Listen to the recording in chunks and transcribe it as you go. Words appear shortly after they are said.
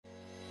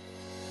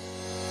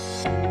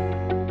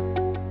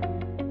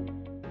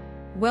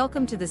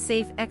Welcome to the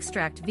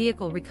Safe-Xtract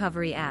Vehicle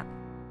Recovery app.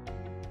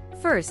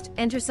 First,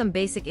 enter some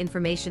basic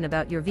information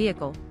about your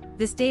vehicle.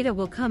 This data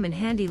will come in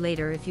handy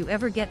later if you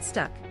ever get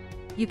stuck.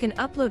 You can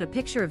upload a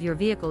picture of your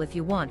vehicle if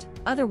you want,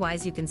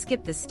 otherwise you can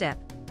skip this step.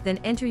 Then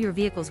enter your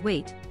vehicle's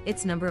weight,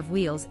 its number of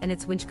wheels and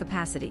its winch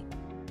capacity.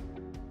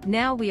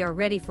 Now we are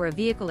ready for a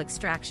vehicle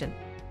extraction.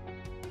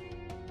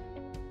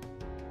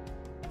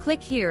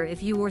 Click here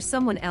if you or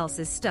someone else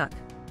is stuck.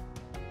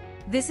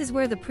 This is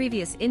where the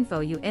previous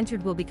info you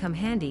entered will become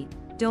handy.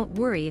 Don't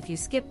worry if you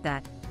skip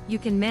that, you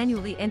can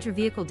manually enter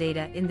vehicle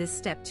data in this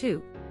step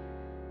too.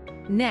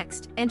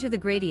 Next, enter the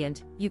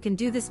gradient. You can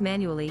do this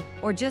manually,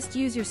 or just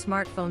use your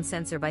smartphone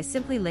sensor by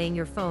simply laying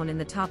your phone in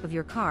the top of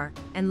your car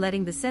and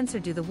letting the sensor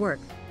do the work.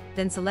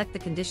 Then select the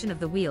condition of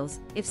the wheels,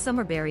 if some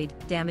are buried,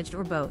 damaged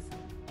or both.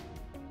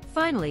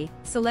 Finally,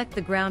 select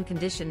the ground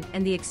condition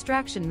and the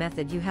extraction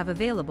method you have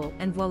available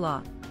and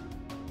voila!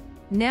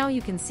 Now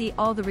you can see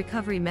all the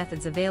recovery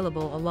methods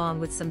available along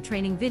with some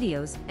training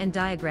videos and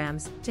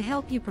diagrams to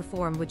help you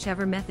perform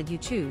whichever method you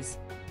choose.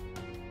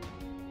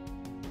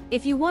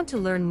 If you want to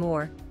learn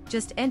more,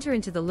 just enter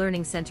into the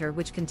Learning Center,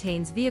 which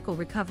contains vehicle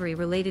recovery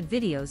related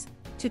videos,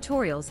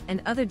 tutorials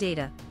and other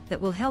data that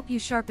will help you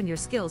sharpen your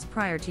skills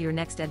prior to your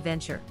next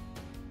adventure.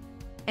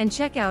 And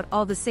check out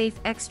all the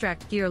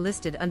Safe-Xtract gear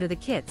listed under the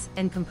Kits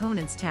and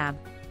Components tab,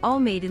 all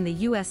made in the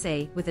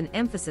USA with an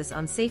emphasis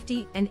on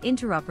safety and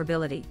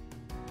interoperability.